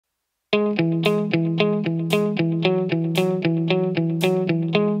Our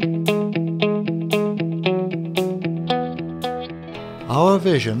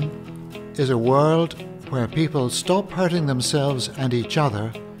vision is a world where people stop hurting themselves and each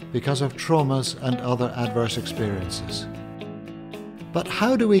other because of traumas and other adverse experiences. But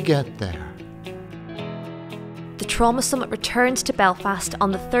how do we get there? The Trauma Summit returns to Belfast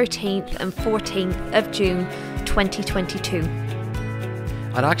on the 13th and 14th of June 2022.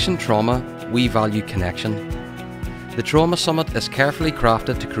 At Action Trauma, we value connection. The Trauma Summit is carefully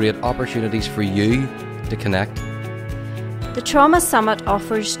crafted to create opportunities for you to connect. The Trauma Summit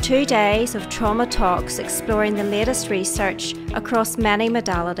offers 2 days of trauma talks exploring the latest research across many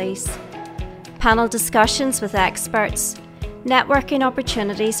modalities, panel discussions with experts, networking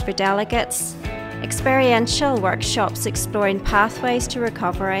opportunities for delegates, experiential workshops exploring pathways to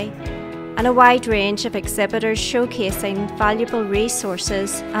recovery, and a wide range of exhibitors showcasing valuable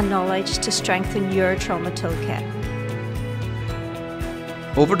resources and knowledge to strengthen your trauma toolkit.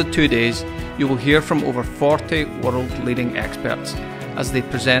 Over the 2 days, you will hear from over 40 world-leading experts as they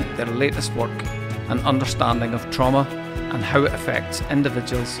present their latest work and understanding of trauma and how it affects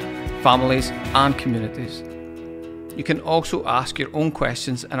individuals, families and communities. You can also ask your own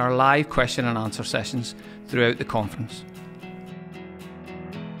questions in our live question and answer sessions throughout the conference.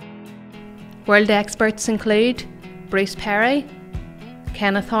 World experts include Bruce Perry,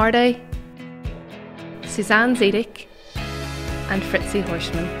 Kenneth Hardy, Suzanne Zedick and Fritzi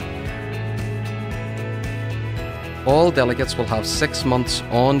Horstman. All delegates will have 6 months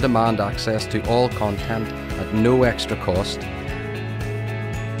on-demand access to all content at no extra cost.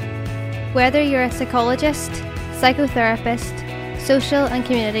 Whether you're a psychologist, psychotherapist, social and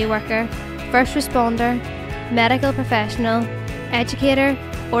community worker, first responder, medical professional, educator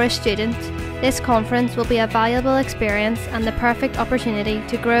or a student, this conference will be a valuable experience and the perfect opportunity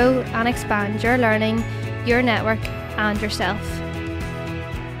to grow and expand your learning, your network and yourself.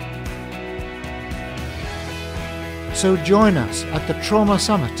 So join us at the Trauma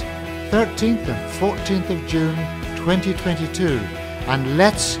Summit, 13th and 14th of June 2022, and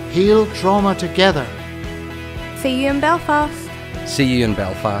let's heal trauma together. See you in Belfast. See you in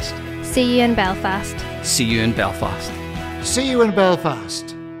Belfast. See you in Belfast. See you in Belfast. See you in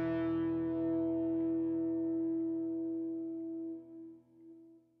Belfast.